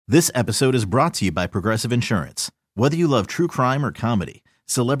This episode is brought to you by Progressive Insurance. Whether you love true crime or comedy,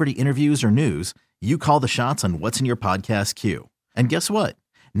 celebrity interviews or news, you call the shots on what's in your podcast queue. And guess what?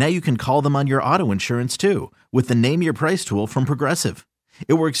 Now you can call them on your auto insurance too with the Name Your Price tool from Progressive.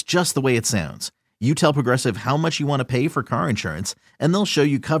 It works just the way it sounds. You tell Progressive how much you want to pay for car insurance, and they'll show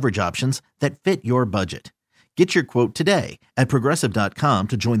you coverage options that fit your budget. Get your quote today at Progressive.com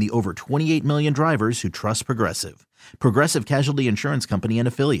to join the over 28 million drivers who trust Progressive. Progressive Casualty Insurance Company and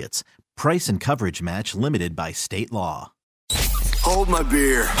Affiliates. Price and coverage match limited by state law. Hold my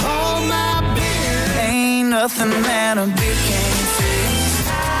beer. Hold my beer. Ain't nothing that a beer can't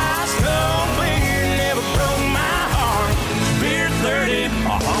fix. No beer never broke my heart. Beer 30,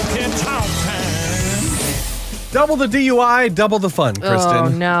 a honky tonk time. Double the DUI, double the fun, Kristen. Oh,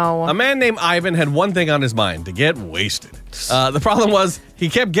 no. A man named Ivan had one thing on his mind, to get wasted. The problem was he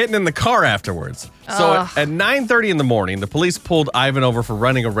kept getting in the car afterwards. So at 9:30 in the morning, the police pulled Ivan over for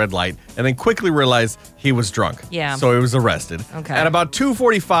running a red light and then quickly realized he was drunk. Yeah. So he was arrested. Okay. At about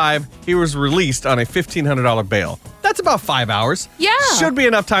 2:45, he was released on a $1,500 bail. That's about 5 hours. Yeah. Should be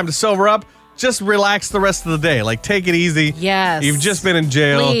enough time to sober up. Just relax the rest of the day. Like, take it easy. Yes. You've just been in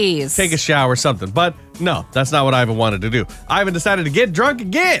jail. Please. Take a shower, something. But no, that's not what Ivan wanted to do. Ivan decided to get drunk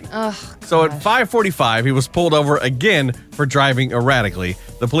again. So at 5:45, he was pulled over again for driving erratically.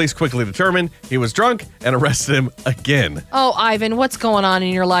 The police quickly determined he was drunk and arrested him again. Oh, Ivan, what's going on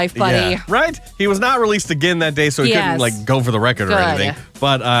in your life, buddy? Yeah, right? He was not released again that day, so he couldn't go for the record or Good. anything.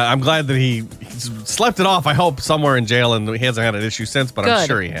 But I'm glad that he slept it off, I hope, somewhere in jail, and he hasn't had an issue since, but I'm Good.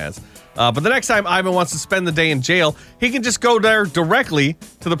 sure he has. But the next time Ivan wants to spend the day in jail, he can just go there directly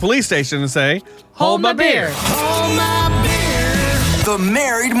to the police station and say, "Hold my beer." Hold my beer. The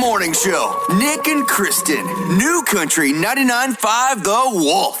Married Morning Show. Nick and Kristen. New Country 99.5 The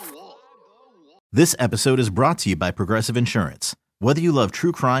Wolf. This episode is brought to you by Progressive Insurance. Whether you love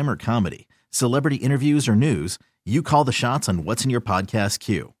true crime or comedy, celebrity interviews or news, you call the shots on what's in your podcast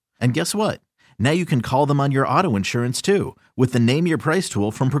queue. And guess what? Now you can call them on your auto insurance too with the Name Your Price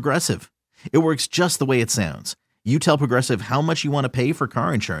tool from Progressive. It works just the way it sounds. You tell Progressive how much you want to pay for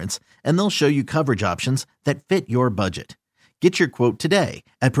car insurance, and they'll show you coverage options that fit your budget. Get your quote today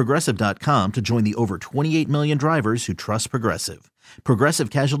at Progressive.com to join the over 28 million drivers who trust Progressive. Progressive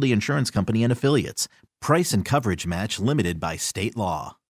Casualty Insurance Company and Affiliates. Price and coverage match limited by state law.